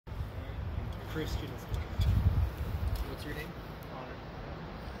Christian. What's your name?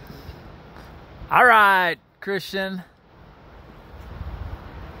 All right, Christian.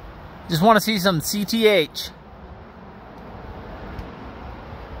 Just want to see some CTH.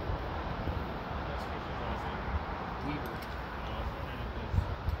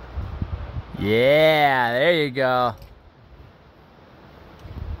 Yeah, there you go.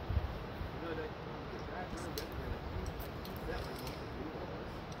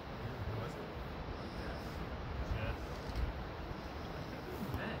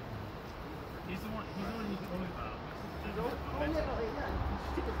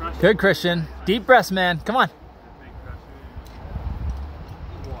 Good, Christian. Deep breaths, man. Come on.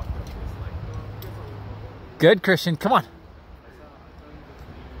 Good, Christian. Come on.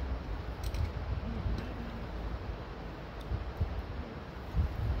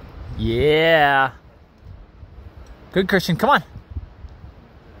 Yeah. Good, Christian. Come on.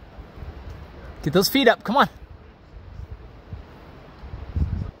 Get those feet up. Come on.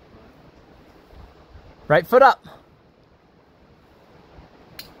 Right foot up.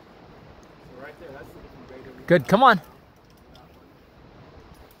 Good. Come on.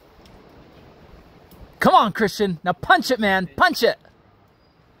 Come on, Christian. Now punch it, man. Punch it.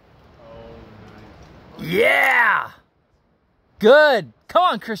 Yeah. Good. Come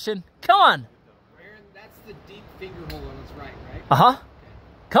on, Christian. Come on. That's the deep finger hole on his right, right? Uh-huh. Okay.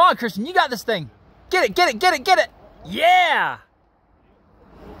 Come on, Christian. You got this thing. Get it, get it, get it, get it. Yeah.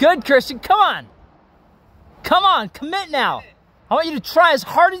 Good, Christian. Come on. Come on. Commit now. I want you to try as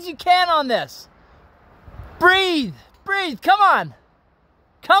hard as you can on this. Breathe. Breathe. Come on.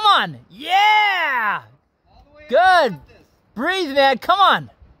 Come on. Yeah. Good. Breathe, man. Come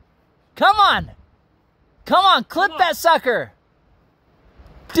on. Come on. Come on. Clip that sucker.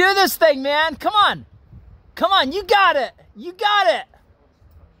 Do this thing, man. Come on. Come on. You got it. You got it.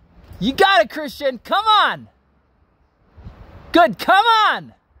 You got it, Christian. Come on. Good. Come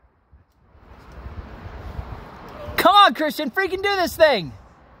on. Come on, Christian. Freaking do this thing.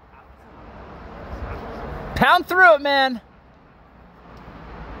 Pound through it, man.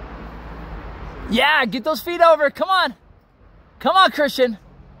 Yeah, get those feet over. Come on. Come on, Christian.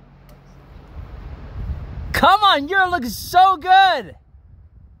 Come on. You're looking so good.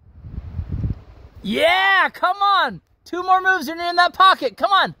 Yeah, come on. 2 more moves and you're in that pocket.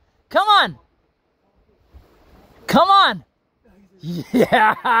 Come on. Come on. Come on.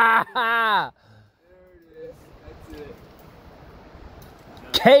 Yeah.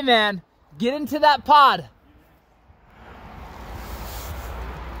 Okay, man. Get into that pod.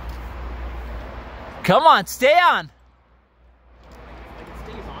 Come on, stay on.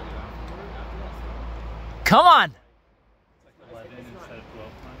 Come on.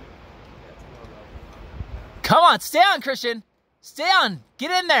 Come on, stay on, Christian. Stay on.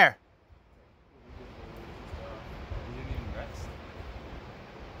 Get in there.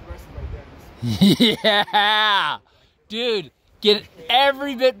 Yeah. Dude, get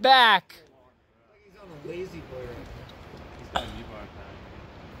every bit back. He's on a lazy boy.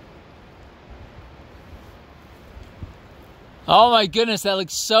 Oh my goodness, that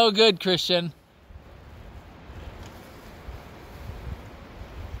looks so good, Christian.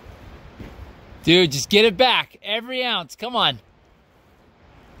 Dude, just get it back. Every ounce. Come on.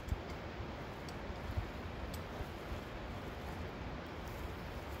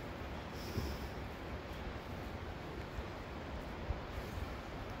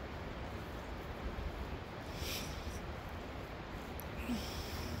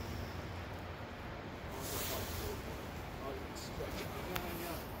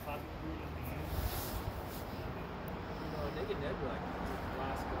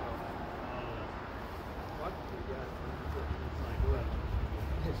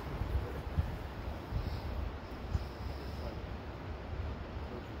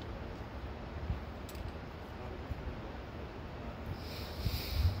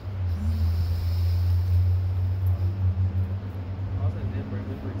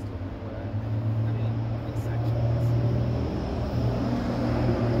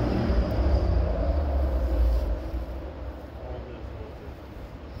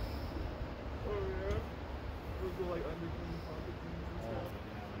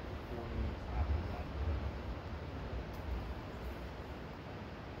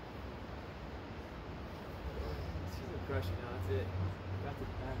 Crushing now, that's it. Got the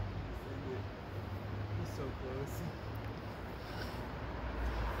back. He's so close.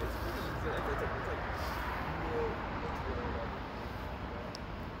 It's pretty easy. It's like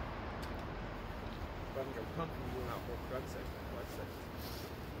but I'm pumping you out more front section, left section.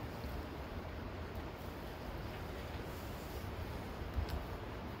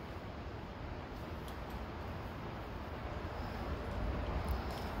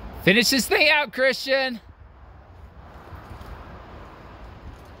 Finish this thing out, Christian.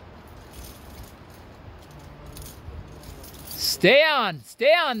 Stay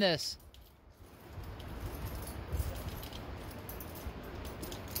on this.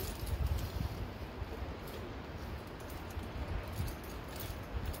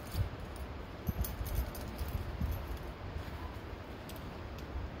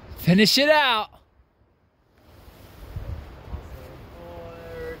 Finish it out. Oh,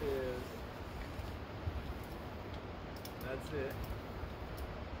 there it is. That's it.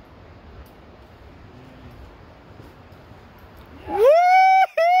 Woo!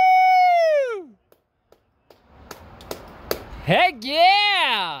 Heck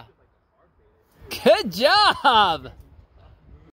yeah! Good job!